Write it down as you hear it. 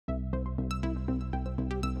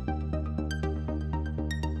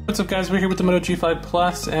What's up guys, we're here with the Moto G5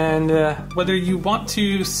 Plus, and whether you want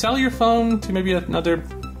to sell your phone to maybe another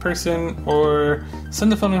person or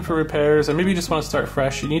send the phone in for repairs, or maybe you just want to start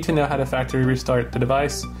fresh, you need to know how to factory restart the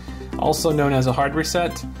device, also known as a hard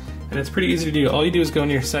reset. And it's pretty easy to do. All you do is go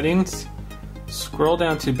into your settings, scroll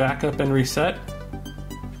down to backup and reset.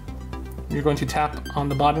 You're going to tap on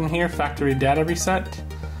the bottom here, factory data reset.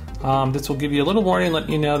 This will give you a little warning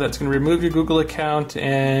letting you know that it's going to remove your Google account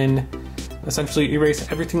and essentially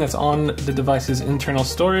erase everything that's on the device's internal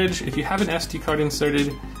storage. If you have an SD card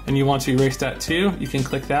inserted and you want to erase that too, you can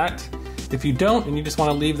click that. If you don't and you just want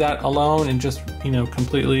to leave that alone and just,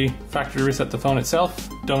 completely factory reset the phone itself,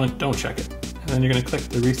 don't check it. And then you're going to click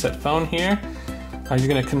the reset phone here. You're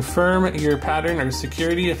going to confirm your pattern or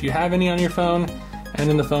security if you have any on your phone, and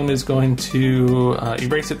then the phone is going to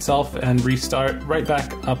erase itself and restart right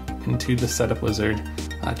back up into the setup wizard,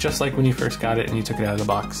 just like when you first got it and you took it out of the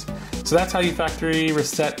box. So that's how you factory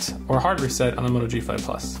reset or hard reset on the Moto G5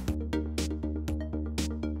 Plus.